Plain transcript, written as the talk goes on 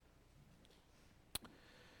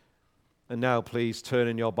And now please turn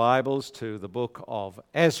in your Bibles to the book of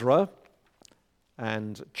Ezra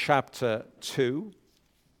and chapter 2.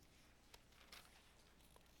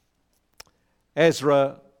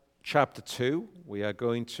 Ezra chapter 2, we are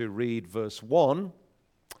going to read verse 1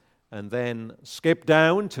 and then skip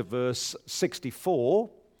down to verse 64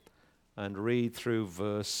 and read through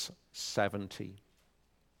verse 70.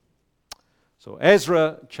 So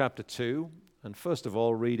Ezra chapter 2, and first of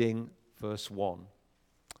all reading verse 1.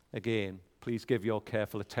 Again, please give your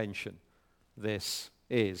careful attention. This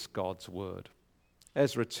is God's word.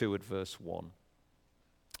 Ezra 2 at verse 1.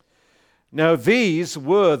 Now these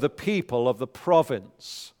were the people of the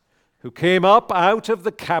province who came up out of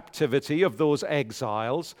the captivity of those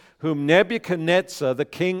exiles whom Nebuchadnezzar, the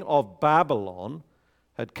king of Babylon,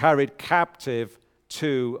 had carried captive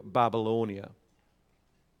to Babylonia.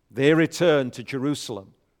 They returned to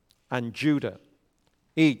Jerusalem and Judah,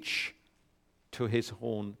 each to his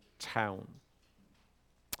own town.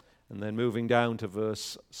 And then moving down to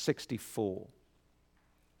verse 64.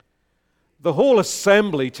 The whole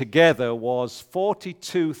assembly together was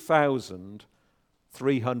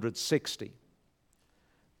 42,360,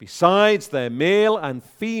 besides their male and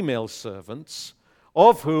female servants,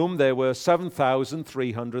 of whom there were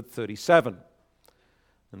 7,337.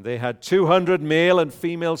 And they had 200 male and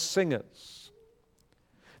female singers.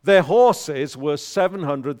 Their horses were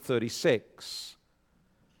 736.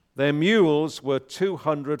 Their mules were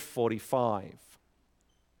 245,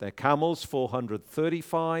 their camels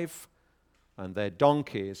 435, and their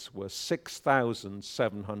donkeys were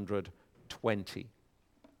 6,720.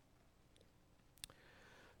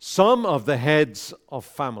 Some of the heads of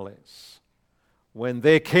families, when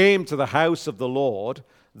they came to the house of the Lord,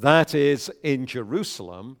 that is, in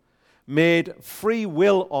Jerusalem, made free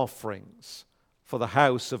will offerings for the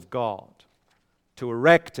house of God, to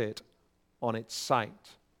erect it on its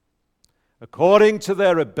site. According to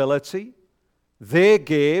their ability, they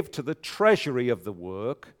gave to the treasury of the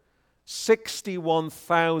work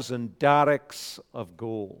 61,000 darics of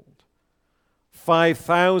gold,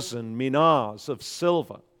 5,000 minars of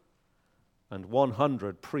silver, and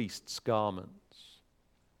 100 priests' garments.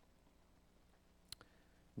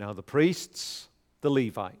 Now the priests, the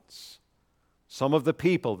Levites, some of the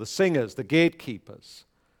people, the singers, the gatekeepers,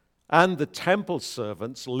 and the temple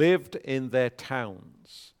servants lived in their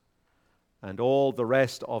towns, and all the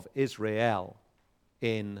rest of Israel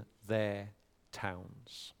in their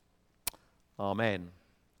towns. Amen.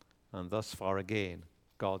 And thus far again,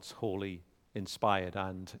 God's holy, inspired,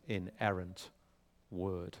 and inerrant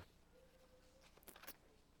word.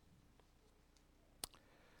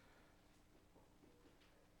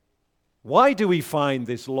 Why do we find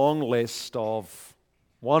this long list of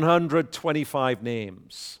 125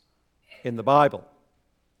 names in the Bible?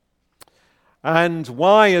 And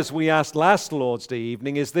why, as we asked last Lord's Day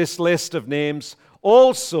evening, is this list of names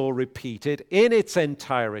also repeated in its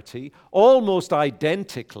entirety, almost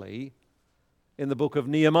identically, in the book of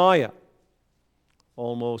Nehemiah,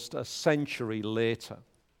 almost a century later?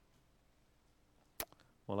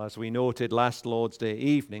 Well, as we noted last Lord's Day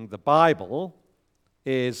evening, the Bible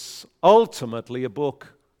is ultimately a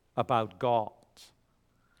book about God.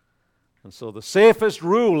 And so the safest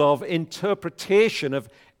rule of interpretation of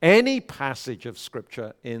any passage of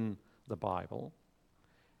Scripture in the Bible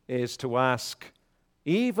is to ask,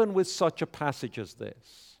 even with such a passage as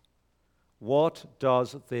this, what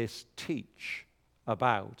does this teach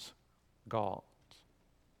about God?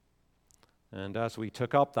 And as we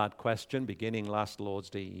took up that question beginning last Lord's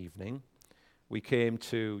Day evening, we came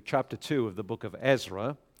to chapter 2 of the book of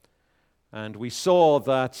Ezra, and we saw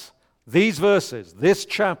that these verses, this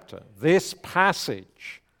chapter, this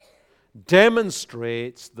passage,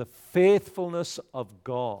 demonstrates the faithfulness of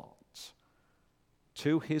God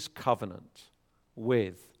to his covenant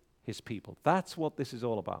with his people. That's what this is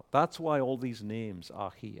all about. That's why all these names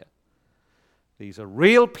are here. These are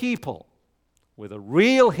real people with a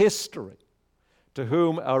real history to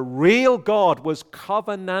whom a real God was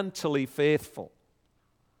covenantally faithful.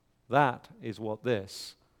 That is what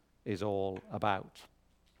this is all about.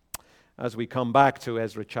 As we come back to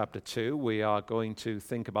Ezra chapter 2, we are going to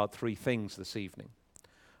think about three things this evening.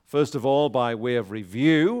 First of all, by way of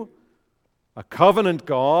review, a covenant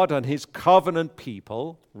God and his covenant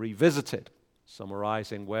people revisited,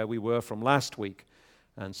 summarizing where we were from last week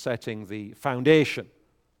and setting the foundation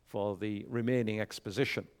for the remaining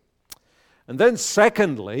exposition. And then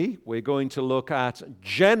secondly, we're going to look at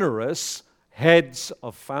generous heads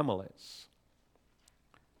of families.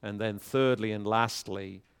 And then thirdly and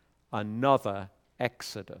lastly, another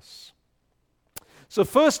Exodus. So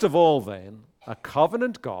first of all then, a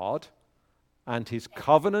covenant God and his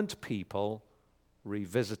covenant people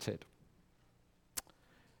revisited.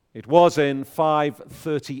 It was in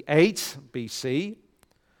 538 BC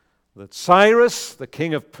that Cyrus, the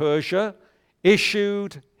king of Persia,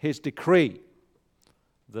 issued his decree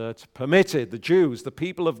that permitted the Jews, the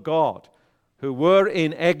people of God, who were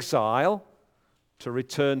in exile, to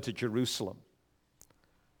return to Jerusalem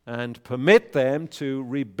and permit them to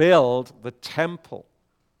rebuild the temple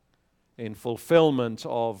in fulfillment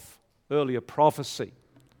of earlier prophecy.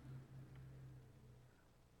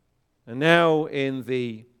 And now, in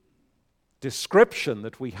the description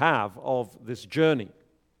that we have of this journey,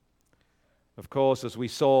 of course, as we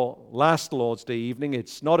saw last Lord's Day evening,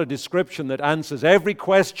 it's not a description that answers every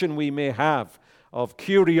question we may have of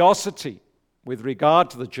curiosity with regard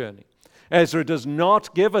to the journey. Ezra does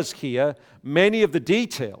not give us here many of the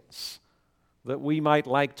details that we might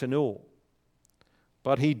like to know.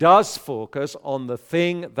 But he does focus on the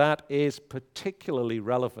thing that is particularly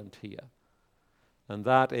relevant here, and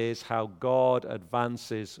that is how God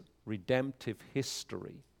advances redemptive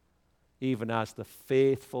history, even as the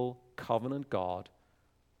faithful covenant God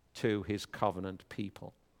to his covenant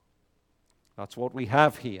people. That's what we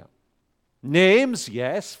have here. Names,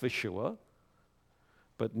 yes, for sure,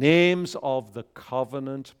 but names of the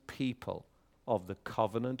covenant people, of the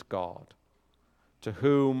covenant God, to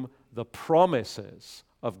whom the promises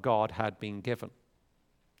of God had been given.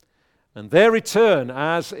 And their return,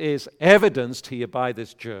 as is evidenced here by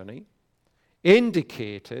this journey,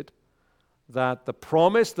 indicated that the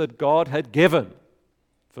promise that God had given,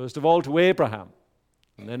 first of all to Abraham,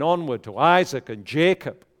 and then onward to Isaac and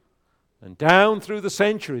Jacob, and down through the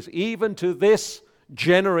centuries, even to this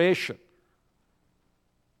generation,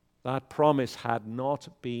 that promise had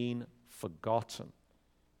not been forgotten.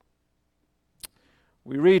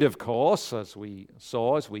 We read, of course, as we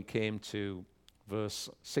saw as we came to verse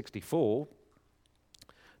 64,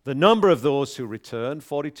 the number of those who returned,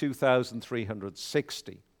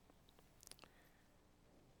 42,360.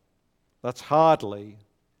 That's hardly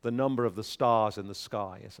the number of the stars in the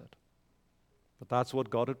sky, is it? But that's what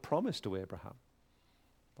God had promised to Abraham.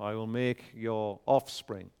 I will make your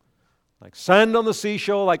offspring like sand on the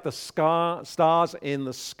seashore, like the stars in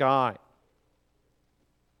the sky.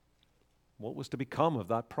 What was to become of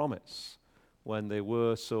that promise when they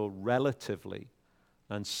were so relatively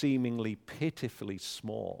and seemingly pitifully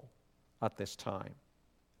small at this time?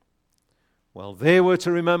 Well, they were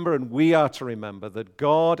to remember, and we are to remember, that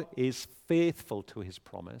God is faithful to his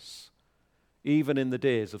promise, even in the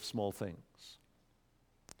days of small things.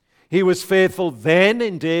 He was faithful then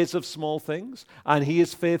in days of small things, and he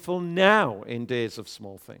is faithful now in days of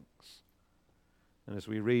small things. And as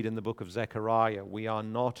we read in the book of Zechariah, we are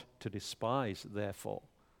not to despise, therefore,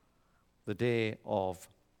 the day of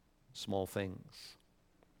small things.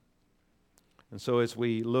 And so as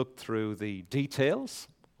we look through the details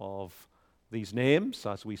of these names,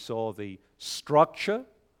 as we saw the structure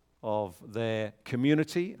of their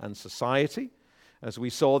community and society, as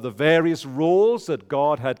we saw the various roles that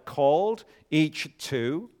God had called each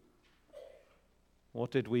to,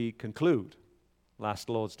 what did we conclude last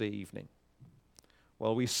Lord's Day evening?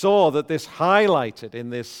 Well, we saw that this highlighted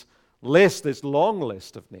in this list, this long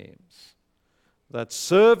list of names, that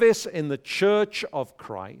service in the church of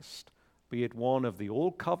Christ, be it one of the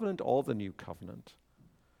Old Covenant or the New Covenant,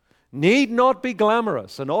 need not be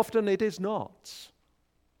glamorous, and often it is not.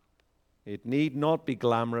 It need not be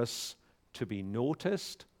glamorous to be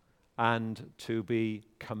noticed and to be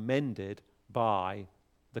commended by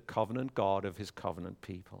the covenant God of his covenant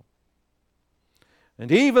people.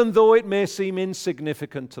 And even though it may seem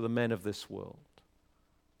insignificant to the men of this world,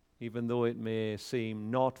 even though it may seem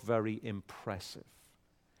not very impressive,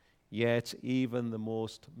 yet even the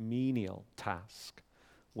most menial task,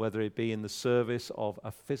 whether it be in the service of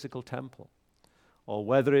a physical temple, or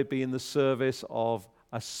whether it be in the service of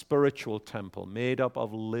a spiritual temple made up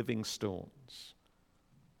of living stones,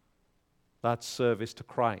 that service to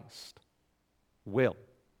Christ will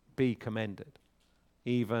be commended,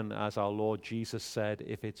 even as our Lord Jesus said,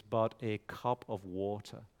 if it's but a cup of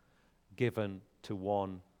water given to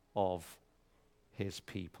one of his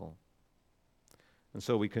people. And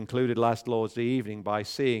so we concluded last Lord's Day evening by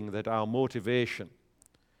seeing that our motivation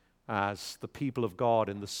as the people of God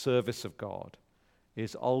in the service of God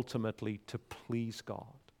is ultimately to please God.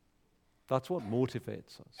 That's what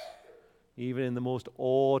motivates us, even in the most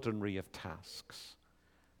ordinary of tasks.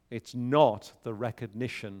 It's not the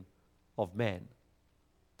recognition of men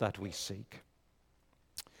that we seek.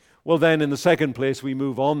 Well, then, in the second place, we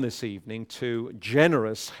move on this evening to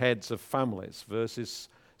generous heads of families, verses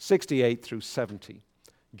 68 through 70.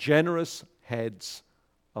 Generous heads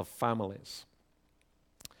of families.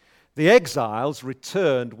 The exiles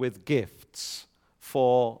returned with gifts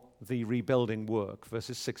for the rebuilding work,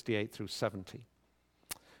 verses 68 through 70.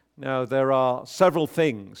 Now, there are several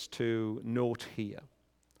things to note here.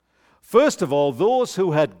 First of all, those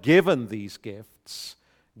who had given these gifts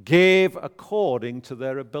gave according to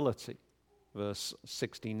their ability, verse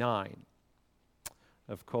 69.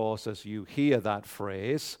 Of course, as you hear that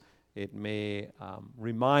phrase, it may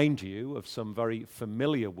remind you of some very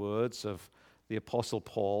familiar words of the Apostle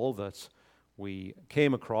Paul that we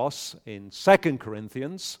came across in 2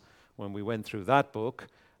 Corinthians when we went through that book,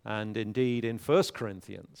 and indeed in 1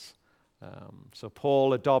 Corinthians. So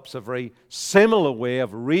Paul adopts a very similar way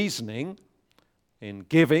of reasoning in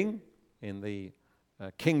giving in the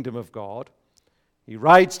kingdom of God. He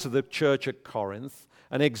writes to the church at Corinth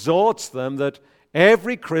and exhorts them that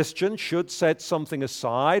every Christian should set something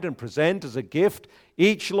aside and present as a gift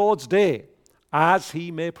each Lord's day, as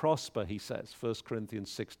he may prosper, he says, 1 Corinthians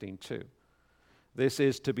 16:2. This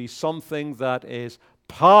is to be something that is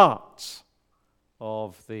part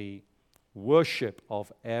of the worship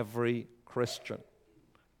of every Christian.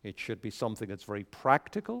 It should be something that's very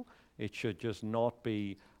practical. It should just not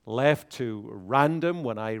be left to random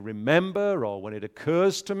when I remember or when it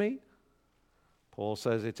occurs to me. Paul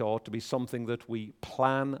says it ought to be something that we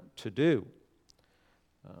plan to do.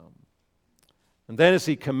 And then as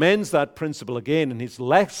he commends that principle again in his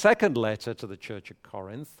second letter to the church at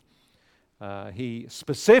Corinth, he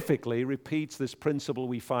specifically repeats this principle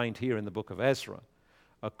we find here in the book of Ezra,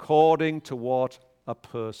 according to what a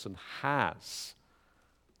person has,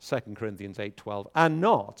 2 Corinthians 8:12, and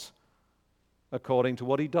not according to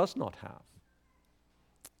what he does not have.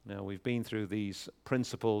 Now, we've been through these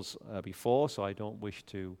principles before, so I don't wish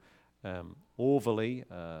to overly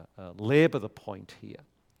labor the point here.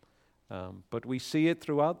 But we see it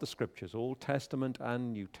throughout the Scriptures, Old Testament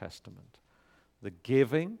and New Testament. The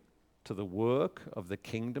giving to the work of the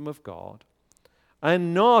kingdom of God,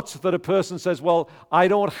 and not that a person says, well, I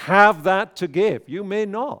don't have that to give. You may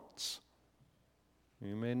not.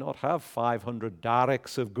 You may not have 500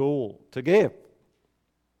 darics of gold to give.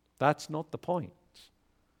 That's not the point.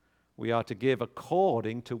 We are to give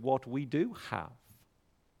according to what we do have.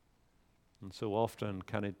 And so often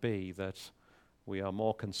can it be that we are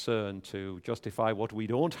more concerned to justify what we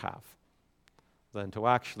don't have than to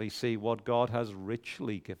actually see what God has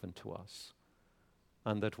richly given to us,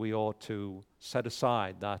 and that we ought to set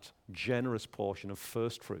aside that generous portion of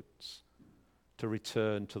first fruits to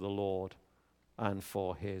return to the Lord and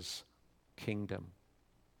for his kingdom.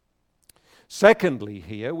 Secondly,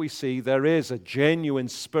 here we see there is a genuine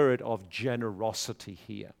spirit of generosity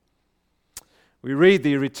here. We read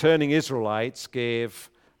the returning Israelites gave,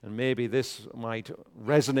 and maybe this might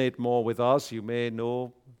resonate more with us. You may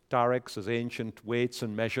know darics as ancient weights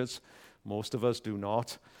and measures. Most of us do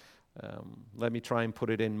not. Let me try and put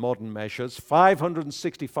it in modern measures.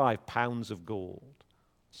 565 pounds of gold,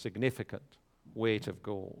 significant weight of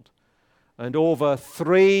gold, and over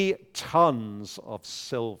 3 tons of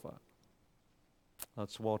silver.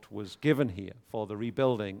 That's what was given here for the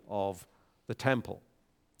rebuilding of the temple.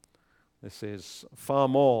 This is far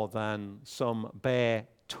more than some bare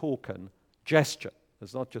token gesture.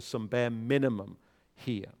 There's not just some bare minimum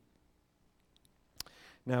here.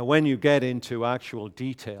 Now, when you get into actual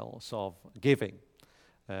details of giving,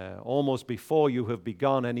 almost before you have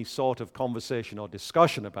begun any sort of conversation or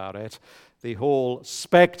discussion about it, the whole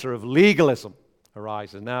specter of legalism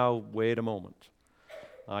arises. Now, wait a moment.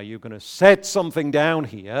 Are you going to set something down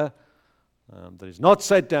here that is not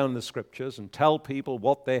set down in the Scriptures and tell people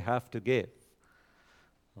what they have to give?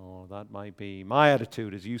 Or that might be my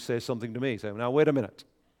attitude as you say something to me. Say, now, wait a minute.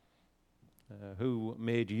 Who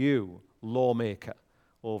made you lawmaker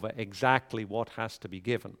over exactly what has to be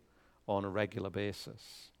given on a regular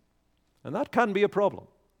basis? And that can be a problem.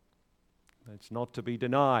 It's not to be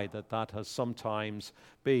denied that that has sometimes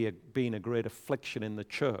been a great affliction in the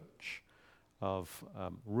church of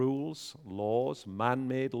rules, laws,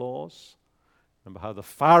 man-made laws. Remember how the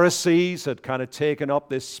Pharisees had kind of taken up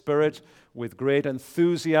this spirit with great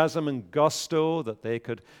enthusiasm and gusto, that they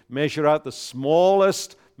could measure out the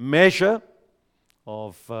smallest measure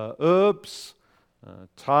of herbs,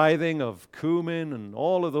 tithing of cumin, and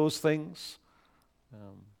all of those things.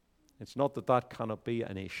 It's not that that cannot be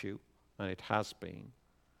an issue, and it has been.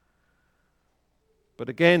 But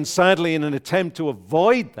again, sadly, in an attempt to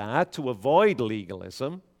avoid that, to avoid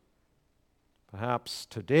legalism, perhaps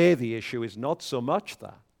today the issue is not so much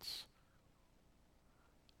that,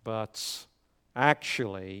 but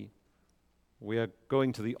actually we are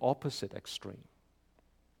going to the opposite extreme.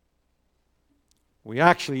 We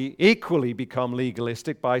actually equally become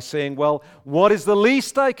legalistic by saying, well, what is the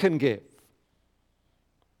least I can give?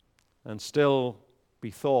 And still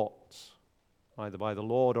be thought, either by the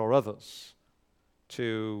Lord or others,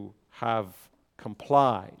 to have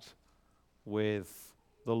complied with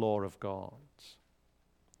the law of God.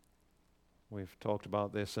 We've talked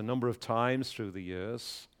about this a number of times through the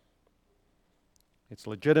years. It's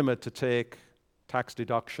legitimate to take tax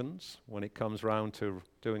deductions when it comes round to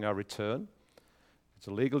doing our return. It's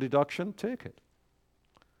a legal deduction, take it.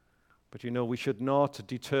 But we should not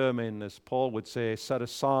determine, as Paul would say, set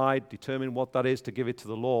aside, determine what that is to give it to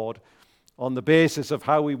the Lord on the basis of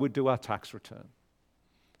how we would do our tax return.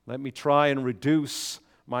 Let me try and reduce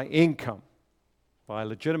my income by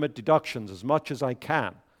legitimate deductions as much as I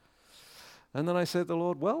can. And then I said to the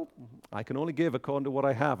Lord, well, I can only give according to what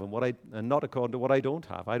I have and not according to what I don't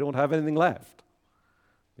have. I don't have anything left.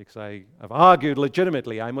 Because I have argued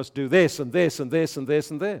legitimately, I must do this and this and this and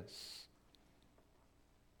this and this.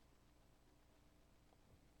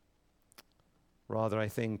 Rather, I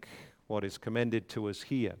think what is commended to us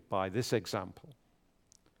here by this example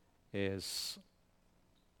is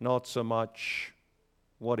not so much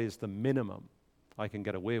what is the minimum I can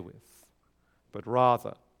get away with, but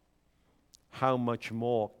rather, how much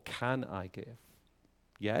more can I give?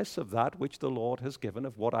 Yes, of that which the Lord has given,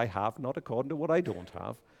 of what I have, not according to what I don't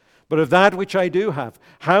have, but of that which I do have,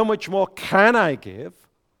 how much more can I give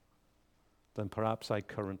than perhaps I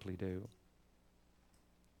currently do?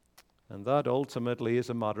 And that ultimately is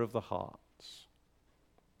a matter of the hearts.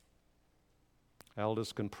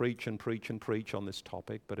 Elders can preach and preach and preach on this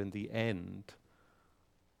topic, but in the end,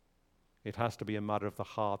 it has to be a matter of the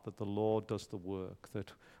heart that the Lord does the work,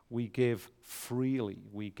 that we give freely,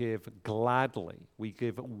 we give gladly, we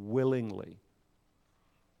give willingly,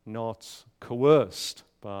 not coerced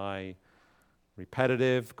by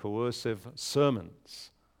repetitive, coercive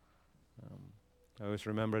sermons. I always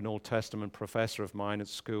remember an Old Testament professor of mine at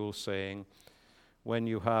school saying, when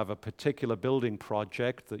you have a particular building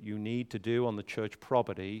project that you need to do on the church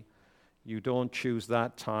property, you don't choose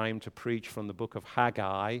that time to preach from the book of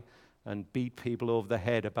Haggai and beat people over the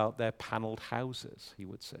head about their paneled houses, he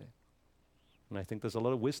would say. And I think there's a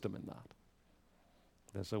lot of wisdom in that.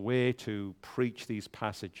 There's a way to preach these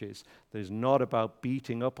passages that is not about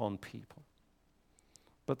beating up on people.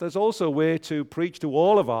 But there's also a way to preach to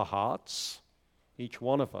all of our hearts, each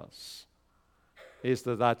one of us, is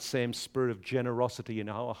there that same spirit of generosity in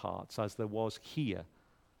our hearts as there was here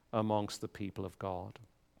amongst the people of God.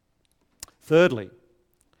 Thirdly,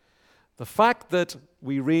 the fact that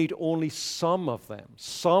we read only some of them,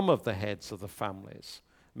 some of the heads of the families,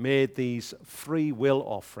 made these free will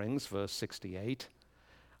offerings, verse 68,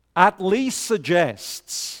 at least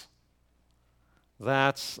suggests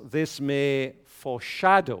that this may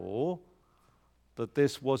foreshadow that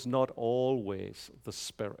this was not always the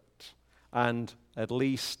Spirit, and at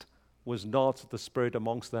least was not the Spirit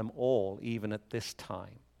amongst them all, even at this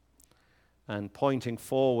time. And pointing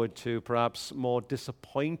forward to perhaps more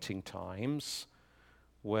disappointing times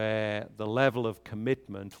where the level of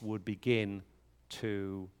commitment would begin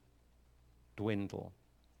to dwindle.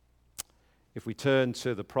 If we turn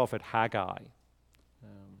to the prophet Haggai,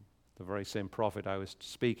 the very same prophet I was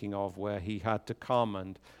speaking of, where he had to come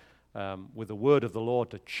and with the word of the Lord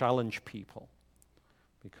to challenge people,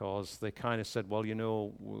 because they kind of said, well,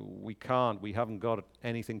 we haven't got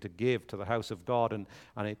anything to give to the house of God, and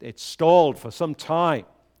it stalled for some time.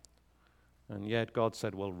 And yet God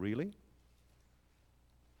said, well, really?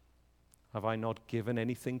 Have I not given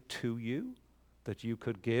anything to you that you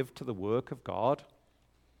could give to the work of God?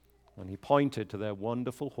 And he pointed to their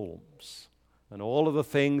wonderful homes and all of the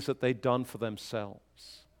things that they'd done for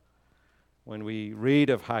themselves. When we read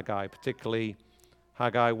of Haggai, particularly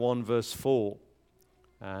Haggai 1 verse 4,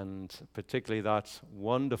 and particularly that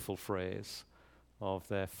wonderful phrase of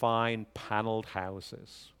their fine paneled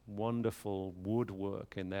houses, wonderful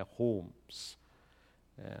woodwork in their homes.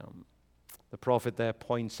 The prophet there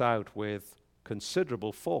points out with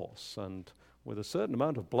considerable force and with a certain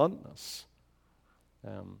amount of bluntness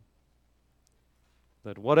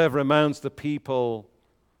that whatever amounts the people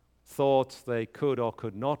thought they could or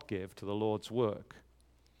could not give to the Lord's work,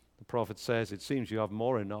 the prophet says, it seems you have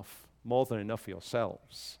more than enough for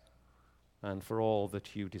yourselves and for all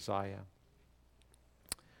that you desire.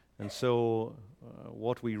 And so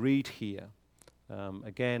what we read here,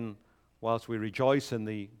 again, whilst we rejoice in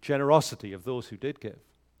the generosity of those who did give,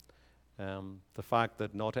 the fact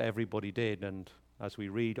that not everybody did, and as we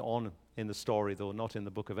read on in the story, though not in the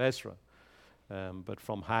book of Ezra, but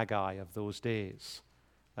from Haggai of those days,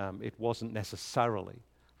 it wasn't necessarily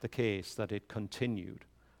the case that it continued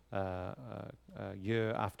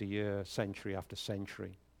year after year, century after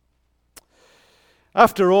century.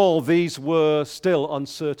 After all, these were still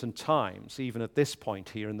uncertain times, even at this point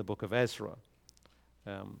here in the book of Ezra.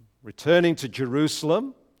 Returning to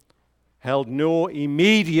Jerusalem held no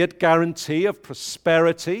immediate guarantee of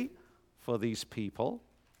prosperity for these people.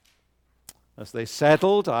 As they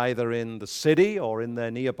settled either in the city or in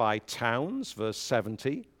their nearby towns, verse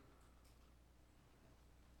 70,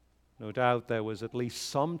 no doubt there was at least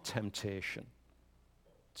some temptation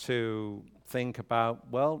to think about,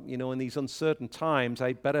 well, in these uncertain times,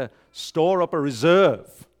 I'd better store up a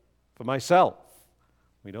reserve for myself.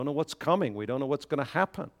 We don't know what's coming. We don't know what's going to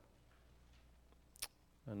happen.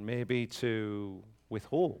 And maybe to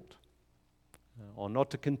withhold or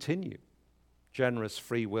not to continue generous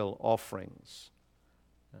free will offerings.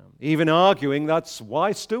 Even arguing that's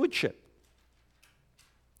wise stewardship.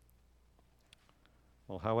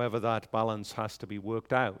 Well, however, that balance has to be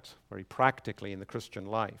worked out very practically in the Christian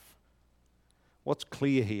life. What's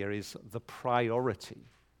clear here is the priority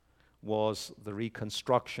was the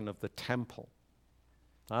reconstruction of the temple.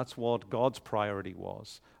 That's what God's priority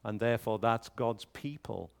was, and therefore that's God's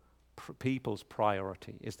people's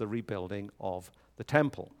priority, is the rebuilding of the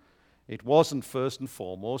temple. It wasn't first and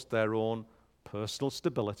foremost their own personal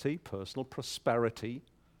stability, personal prosperity.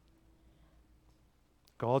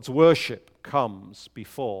 God's worship comes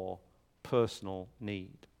before personal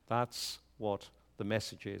need. That's what the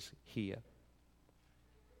message is here.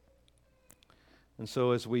 And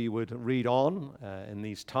so as we would read on in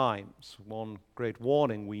these times, one great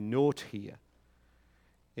warning we note here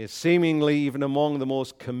is seemingly even among the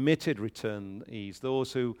most committed returnees,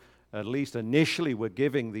 those who at least initially were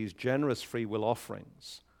giving these generous free will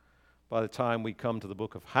offerings, by the time we come to the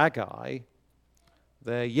book of Haggai,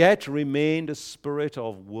 there yet remained a spirit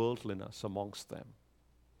of worldliness amongst them.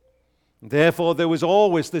 Therefore, there was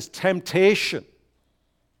always this temptation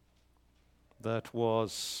that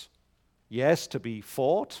was, yes, to be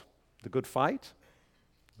fought, the good fight,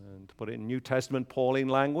 and to put it in New Testament Pauline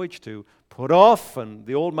language, to put off and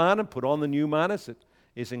the old man and put on the new man as it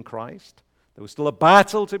is in Christ. There was still a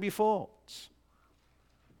battle to be fought,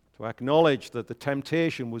 to acknowledge that the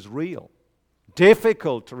temptation was real,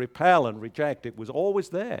 difficult to repel and reject. It was always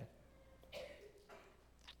there.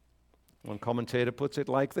 One commentator puts it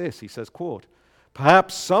like this. He says, quote,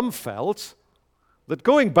 "Perhaps some felt that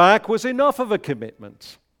going back was enough of a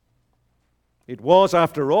commitment. It was,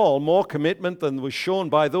 after all, more commitment than was shown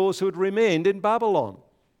by those who had remained in Babylon."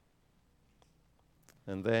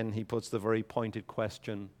 And then he puts the very pointed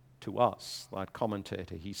question to us, that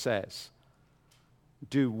commentator. He says,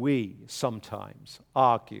 do we sometimes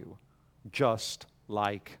argue just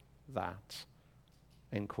like that?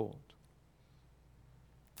 End quote.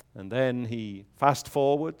 And then he fast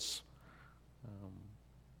forwards,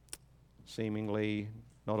 seemingly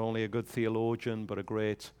not only a good theologian, but a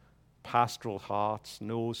great pastoral heart,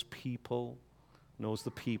 knows people, knows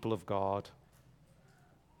the people of God.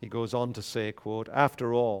 He goes on to say, quote,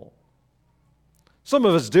 "After all, some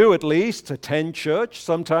of us do at least attend church,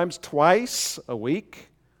 sometimes twice a week,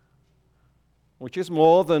 which is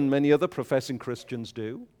more than many other professing Christians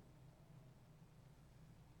do.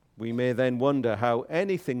 We may then wonder how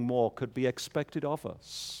anything more could be expected of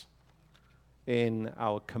us in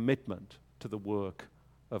our commitment to the work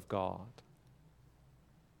of God."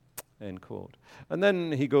 End quote. And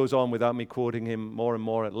then he goes on, without me quoting him more and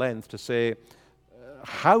more at length, to say,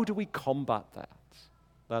 how do we combat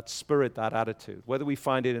that spirit, that attitude? Whether we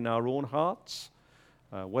find it in our own hearts,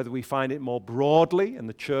 whether we find it more broadly in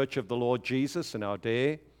the church of the Lord Jesus in our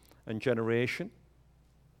day and generation.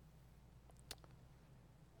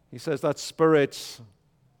 He says that spirit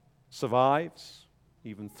survives,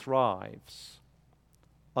 even thrives,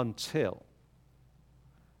 until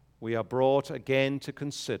we are brought again to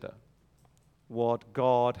consider what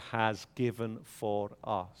God has given for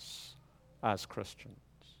us as Christians.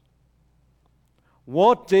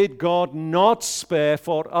 What did God not spare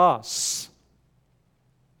for us?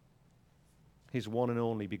 His one and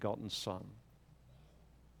only begotten Son.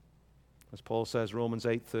 As Paul says, Romans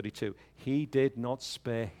 8:32, he did not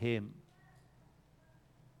spare him.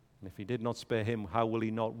 And if he did not spare him, how will he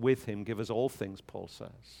not with him give us all things, Paul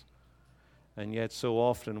says. And yet so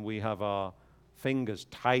often we have our fingers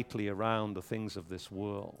tightly around the things of this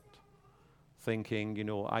world, thinking,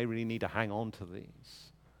 I really need to hang on to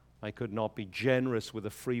these. I could not be generous with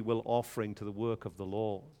a free will offering to the work of the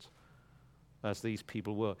Lord, as these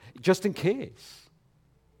people were, just in case.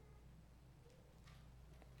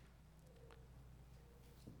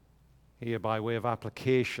 Here, by way of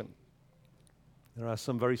application, there are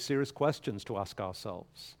some very serious questions to ask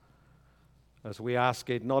ourselves as we ask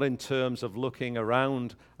it not in terms of looking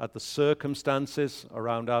around at the circumstances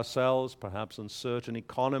around ourselves, perhaps uncertain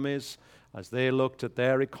economies, as they looked at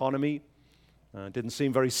their economy. Didn't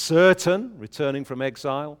seem very certain returning from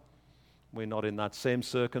exile. We're not in that same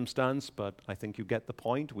circumstance, but I think you get the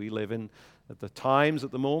point. We live in at the times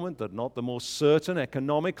at the moment that are not the most certain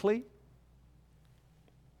economically.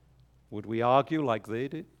 Would we argue like they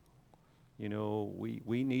did? You know,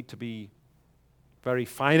 we need to be very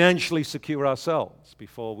financially secure ourselves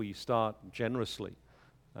before we start generously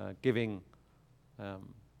giving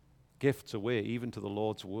gifts away, even to the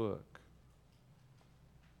Lord's work.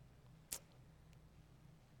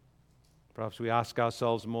 Perhaps we ask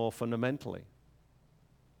ourselves more fundamentally,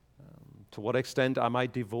 to what extent am I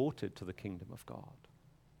devoted to the kingdom of God?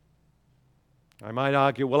 I might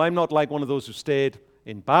argue, well, I'm not like one of those who stayed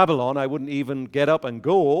in Babylon. I wouldn't even get up and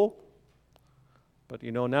go. But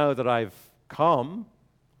you know, now that I've come,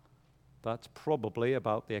 that's probably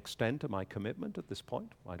about the extent of my commitment at this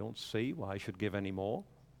point. I don't see why I should give any more.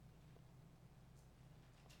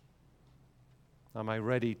 Am I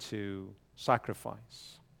ready to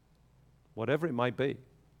sacrifice? Whatever it might be.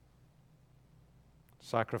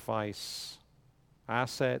 Sacrifice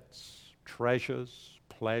assets, treasures,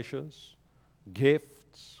 pleasures,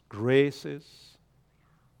 gifts, graces,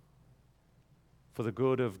 for the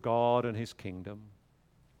good of God and His kingdom,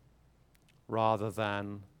 rather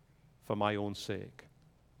than for my own sake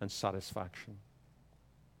and satisfaction.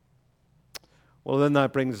 Well, then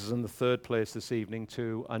that brings us in the third place this evening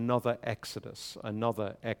to another exodus.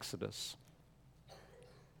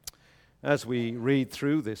 As we read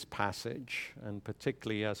through this passage, and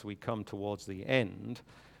particularly as we come towards the end,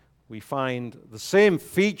 we find the same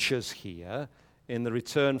features here in the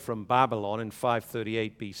return from Babylon in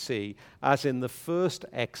 538 BC as in the first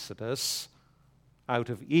exodus out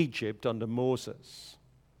of Egypt under Moses.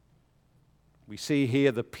 We see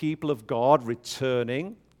here the people of God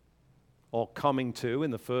returning or coming to,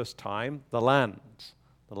 in the first time, the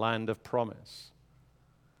land of promise.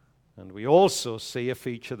 And we also see a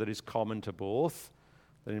feature that is common to both,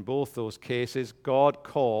 that in both those cases, God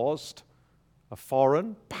caused a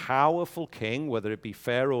foreign, powerful king, whether it be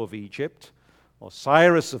Pharaoh of Egypt or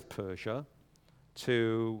Cyrus of Persia,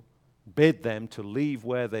 to bid them to leave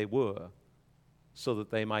where they were so that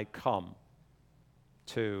they might come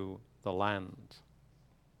to the land.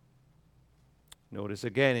 Notice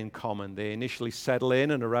again in common, they initially settle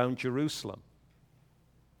in and around Jerusalem.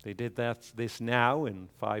 They did this now in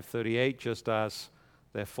 538, just as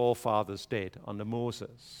their forefathers did under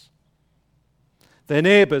Moses. Their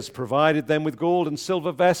neighbors provided them with gold and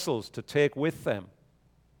silver vessels to take with them,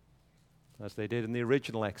 as they did in the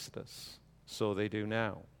original Exodus, so they do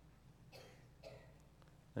now.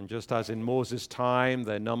 And just as in Moses' time,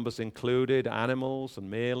 their numbers included animals and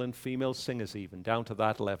male and female singers even, down to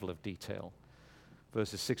that level of detail.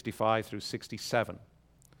 Verses 65 through 67.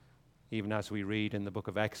 Even as we read in the book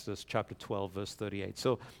of Exodus, chapter 12, verse 38.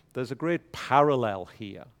 So there's a great parallel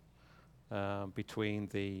here between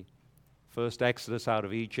the first Exodus out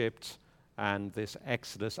of Egypt and this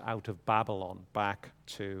Exodus out of Babylon back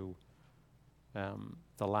to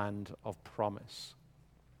the land of promise.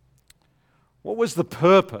 What was the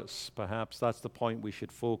purpose? Perhaps that's the point we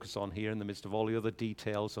should focus on here in the midst of all the other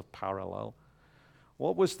details of parallel.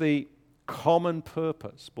 What was the common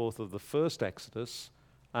purpose, both of the first Exodus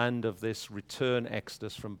and of this return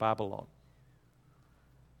exodus from Babylon?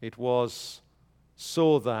 It was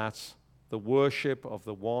so that the worship of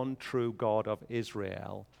the one true God of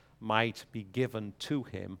Israel might be given to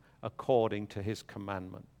him according to his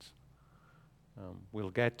commandment. We'll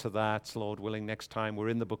get to that, Lord willing, next time we're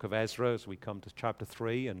in the book of Ezra as we come to chapter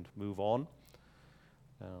 3 and move on.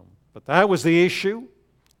 But that was the issue.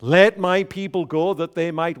 Let my people go that they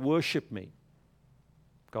might worship me,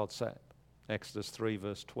 God said. Exodus 3,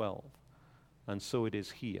 verse 12. And so it is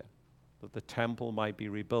here, that the temple might be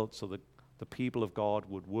rebuilt so that the people of God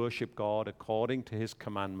would worship God according to his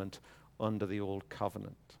commandment under the old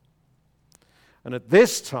covenant. And at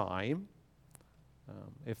this time,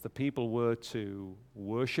 if the people were to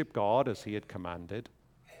worship God as he had commanded,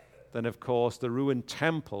 then of course the ruined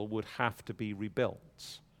temple would have to be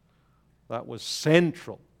rebuilt. That was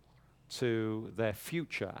central to their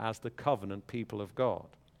future as the covenant people of God.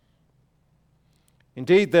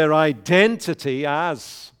 Indeed, their identity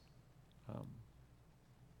as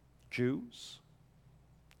Jews,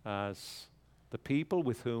 as the people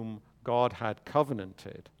with whom God had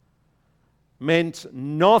covenanted, meant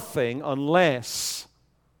nothing unless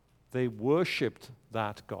they worshipped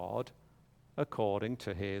that God according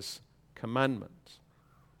to his commandment.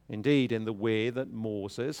 Indeed, in the way that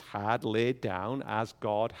Moses had laid down as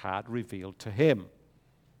God had revealed to him.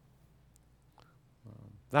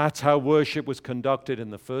 That's how worship was conducted in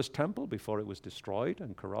the first temple before it was destroyed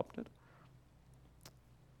and corrupted.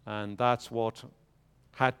 And that's what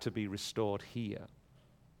had to be restored here.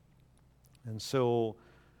 And so,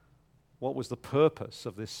 what was the purpose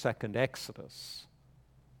of this second Exodus?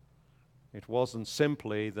 It wasn't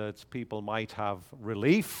simply that people might have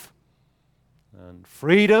relief and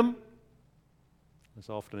freedom, as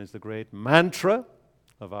often is the great mantra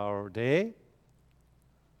of our day.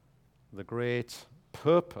 The great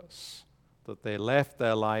purpose that they left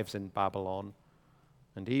their lives in Babylon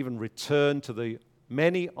and even returned to the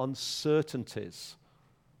many uncertainties,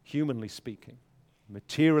 humanly speaking,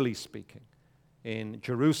 materially speaking, in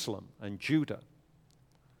Jerusalem and Judah,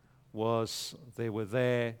 was they were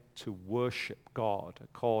there to worship God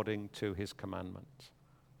according to his commandment.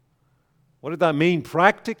 What did that mean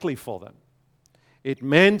practically for them? It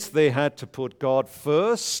meant they had to put God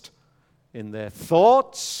first in their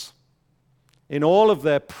thoughts, in all of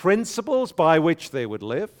their principles by which they would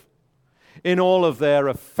live, in all of their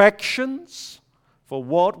affections, for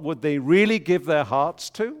what would they really give their hearts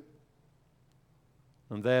to,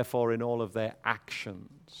 and therefore in all of their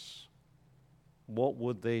actions. What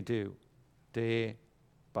would they do day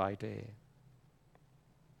by day?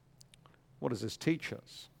 What does this teach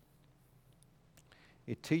us?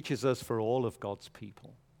 It teaches us for all of God's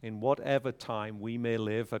people, in whatever time we may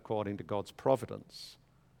live according to God's providence,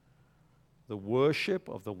 the worship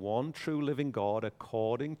of the one true living God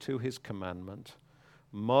according to his commandment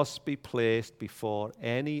must be placed before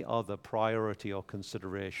any other priority or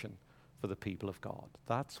consideration for the people of God.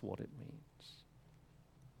 That's what it means.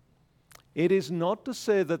 It is not to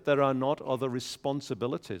say that there are not other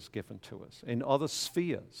responsibilities given to us in other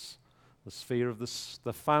spheres, the sphere of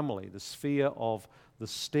the family, the sphere of the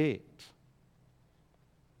state.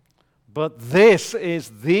 But this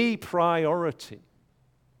is the priority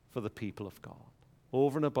for the people of God,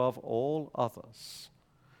 over and above all others.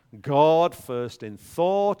 God first in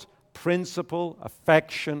thought, principle,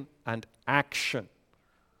 affection, and action,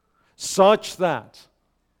 such that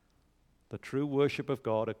the true worship of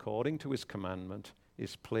God according to his commandment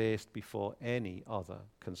is placed before any other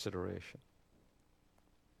consideration.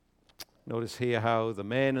 Notice here how the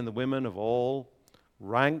men and the women of all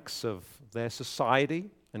ranks of their society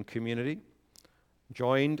and community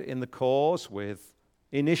joined in the cause with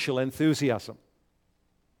initial enthusiasm.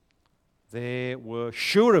 They were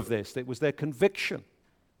sure of this. It was their conviction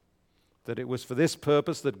that it was for this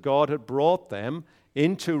purpose that God had brought them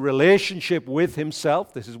into relationship with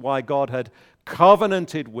himself. This is why God had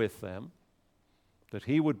covenanted with them, that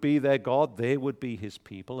he would be their God, they would be his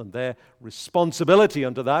people, and their responsibility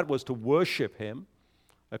under that was to worship him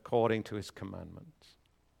according to his commandments.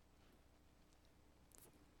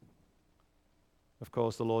 Of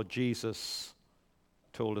course, the Lord Jesus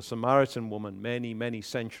told a Samaritan woman many, many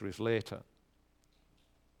centuries later,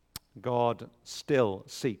 God still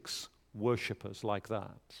seeks worshippers like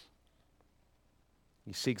that.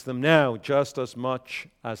 He seeks them now just as much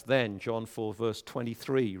as then. John 4 verse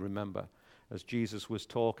 23, remember, as Jesus was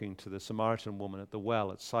talking to the Samaritan woman at the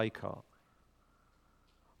well at Sychar.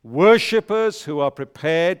 Worshippers who are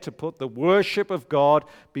prepared to put the worship of God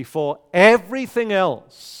before everything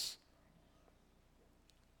else.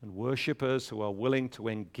 And worshippers who are willing to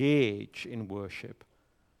engage in worship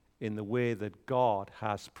in the way that God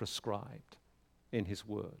has prescribed in his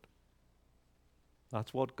word.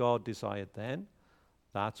 That's what God desired then.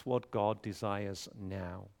 That's what God desires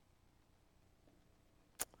now.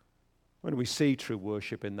 When we see true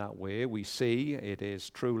worship in that way, we see it is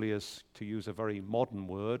truly, as to use a very modern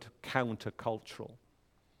word, countercultural.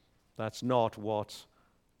 That's not what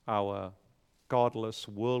our godless,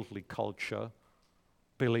 worldly culture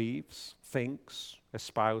believes, thinks,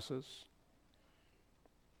 espouses.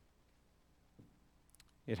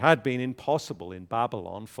 It had been impossible in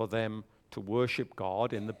Babylon for them to worship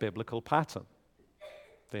God in the biblical pattern.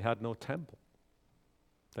 They had no temple.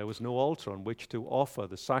 There was no altar on which to offer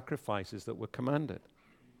the sacrifices that were commanded.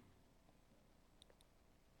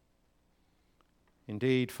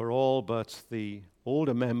 Indeed, for all but the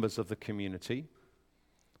older members of the community,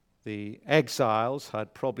 the exiles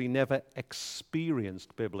had probably never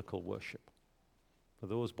experienced biblical worship. For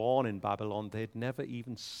those born in Babylon, they'd never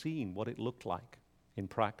even seen what it looked like in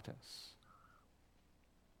practice.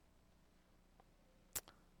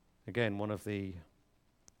 Again, one of the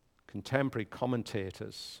contemporary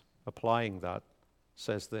commentators applying that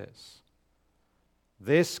says this: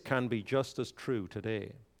 this can be just as true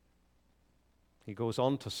today. He goes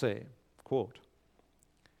on to say, quote,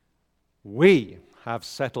 "We have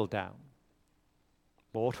settled down,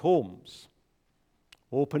 bought homes,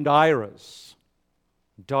 opened IRAs,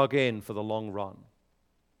 dug in for the long run.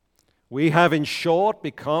 We have, in short,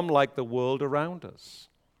 become like the world around us.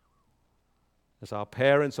 As our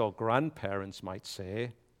parents or grandparents might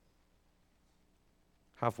say,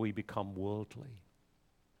 have we become worldly?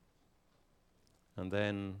 And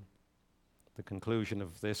then the conclusion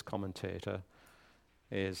of this commentator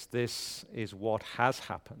is this is what has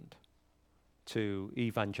happened to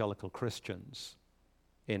evangelical Christians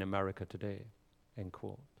in America today, end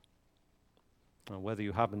quote. And whether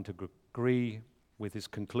you happen to agree with his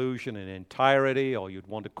conclusion in entirety or you'd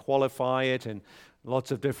want to qualify it in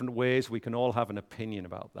lots of different ways, we can all have an opinion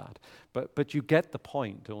about that. But you get the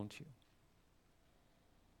point, don't you?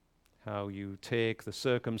 How you take the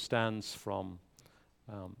circumstance from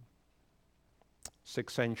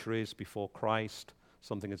 6 centuries before Christ,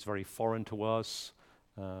 something that's very foreign to us.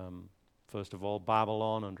 First of all,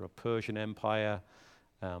 Babylon under a Persian Empire,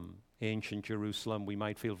 ancient Jerusalem. We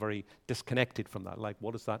might feel very disconnected from that. Like,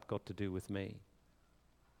 what has that got to do with me?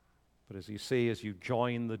 But as you see, as you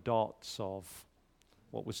join the dots of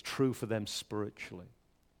what was true for them spiritually,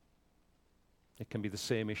 it can be the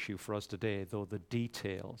same issue for us today, though the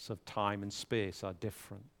details of time and space are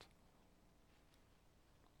different.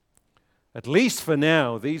 At least for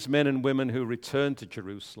now, these men and women who returned to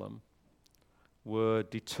Jerusalem were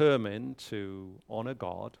determined to honor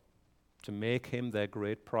God, to make him their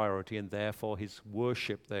great priority, and therefore his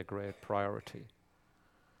worship their great priority.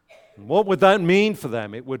 And what would that mean for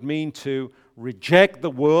them? It would mean to reject the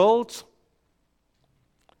world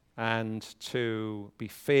and to be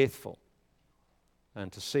faithful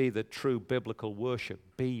and to see that true biblical worship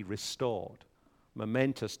be restored.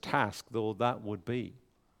 Momentous task though that would be.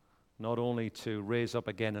 Not only to raise up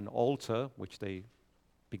again an altar, which they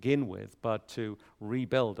begin with, but to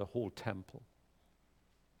rebuild a whole temple.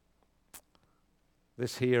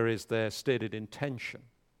 This here is their stated intention.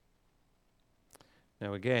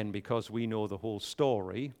 Now again, because we know the whole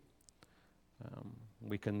story,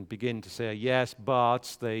 we can begin to say, yes,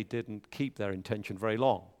 but they didn't keep their intention very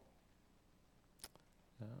long.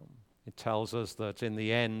 It tells us that in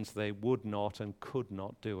the end they would not and could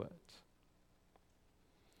not do it.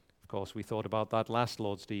 Of course, we thought about that last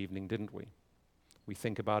Lord's Day evening, didn't we? We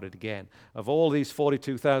think about it again. Of all these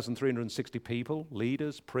 42,360 people,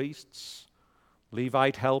 leaders, priests,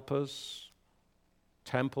 Levite helpers,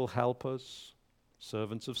 temple helpers,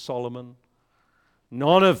 servants of Solomon,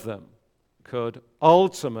 none of them could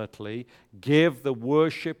ultimately give the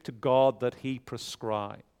worship to God that he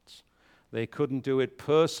prescribed. They couldn't do it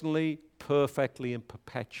personally, perfectly, and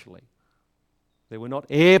perpetually. They were not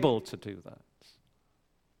able to do that.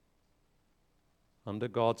 Under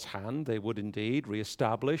God's hand, they would indeed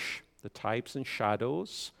reestablish the types and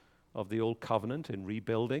shadows of the old covenant in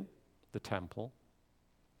rebuilding the temple.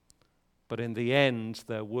 But in the end,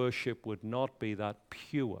 their worship would not be that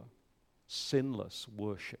pure, sinless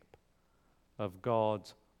worship of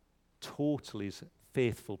God's totally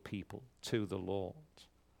faithful people to the Lord.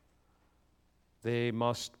 They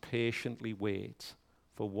must patiently wait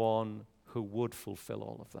for one who would fulfill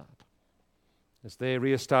all of that. As they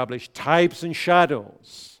reestablished types and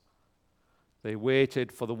shadows, they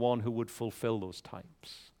waited for the one who would fulfill those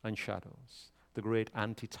types and shadows. The great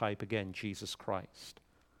antitype again, Jesus Christ,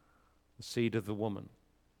 the seed of the woman,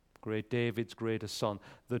 great David's greatest son,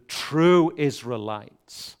 the true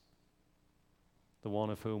Israelites, the one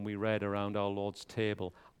of whom we read around our Lord's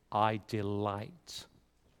table, I delight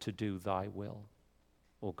to do thy will,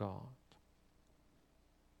 O God.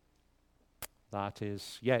 That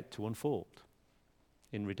is yet to unfold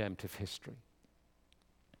in redemptive history.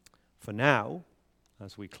 For now,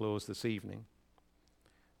 as we close this evening,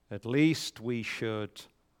 at least we should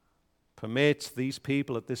permit these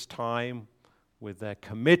people at this time, with their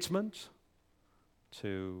commitment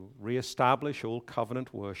to reestablish old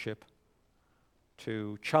covenant worship,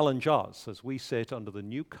 to challenge us as we sit under the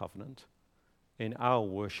new covenant in our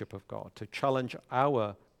worship of God, to challenge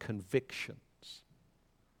our convictions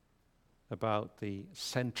about the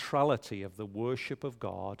centrality of the worship of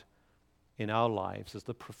God in our lives as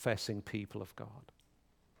the professing people of God.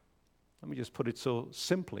 Let me just put it so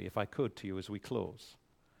simply, if I could, to you as we close.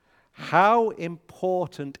 How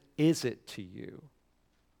important is it to you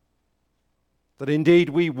that indeed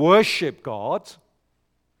we worship God,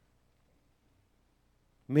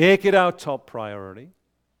 make it our top priority?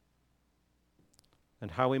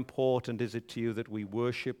 And how important is it to you that we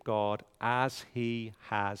worship God as he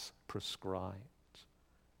has prescribed,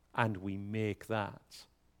 and we make that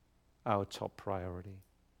our top priority?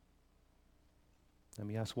 Let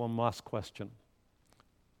me ask one last question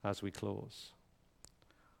as we close.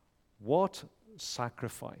 What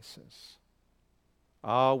sacrifices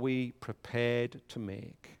are we prepared to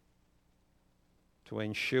make to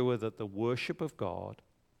ensure that the worship of God,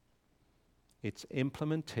 its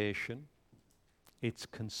implementation, its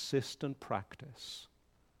consistent practice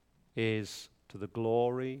is to the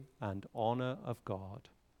glory and honor of God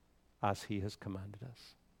as He has commanded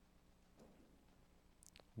us?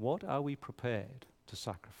 What are we prepared to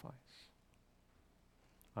sacrifice?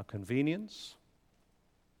 Our convenience?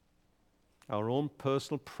 Our own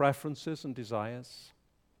personal preferences and desires?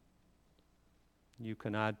 You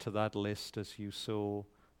can add to that list as you so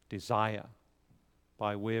desire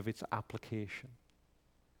by way of its application.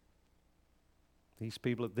 These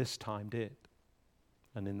people at this time did.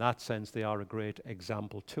 And in that sense, they are a great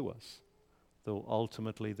example to us, though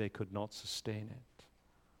ultimately they could not sustain it.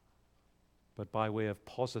 But by way of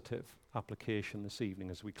positive application this evening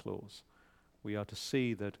as we close, we are to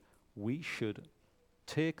see that we should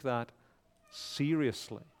take that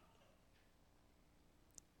seriously.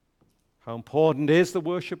 How important is the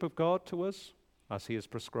worship of God to us? As He has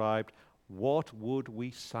prescribed, what would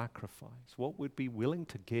we sacrifice? What would we be willing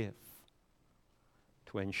to give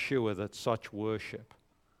to ensure that such worship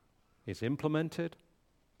is implemented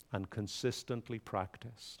and consistently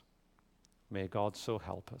practiced? May God so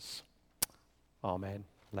help us. Amen.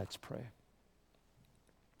 Let's pray.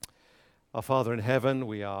 Our Father in heaven,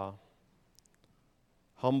 we are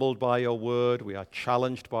humbled by your word. We are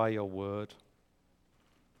challenged by your word,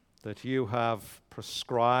 that you have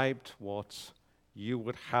prescribed what you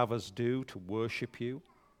would have us do to worship you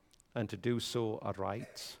and to do so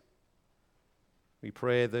aright. We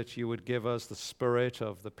pray that you would give us the spirit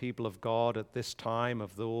of the people of God at this time,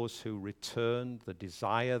 of those who returned, the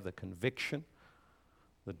desire, the conviction,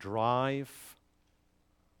 the drive,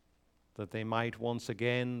 that they might once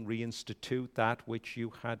again reinstitute that which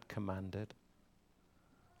you had commanded.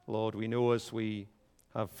 Lord, we know as we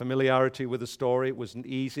have familiarity with the story, it wasn't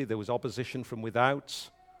easy. There was opposition from without,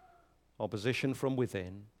 opposition from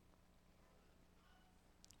within.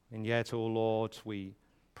 And yet, O Lord, we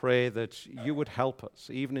pray that you would help us,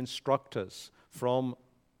 even instruct us from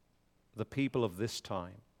the people of this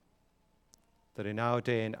time, that in our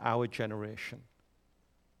day, in our generation,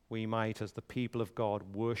 we might, as the people of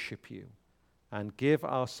God, worship you and give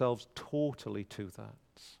ourselves totally to that,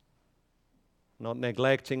 not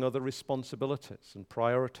neglecting other responsibilities and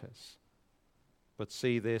priorities, but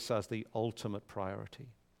see this as the ultimate priority.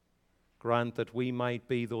 Grant that we might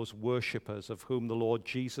be those worshipers of whom the Lord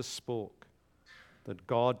Jesus spoke, that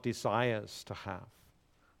God desires to have,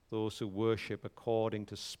 those who worship according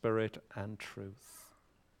to spirit and truth.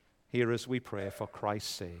 Hear as we pray for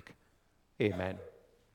Christ's sake. Amen.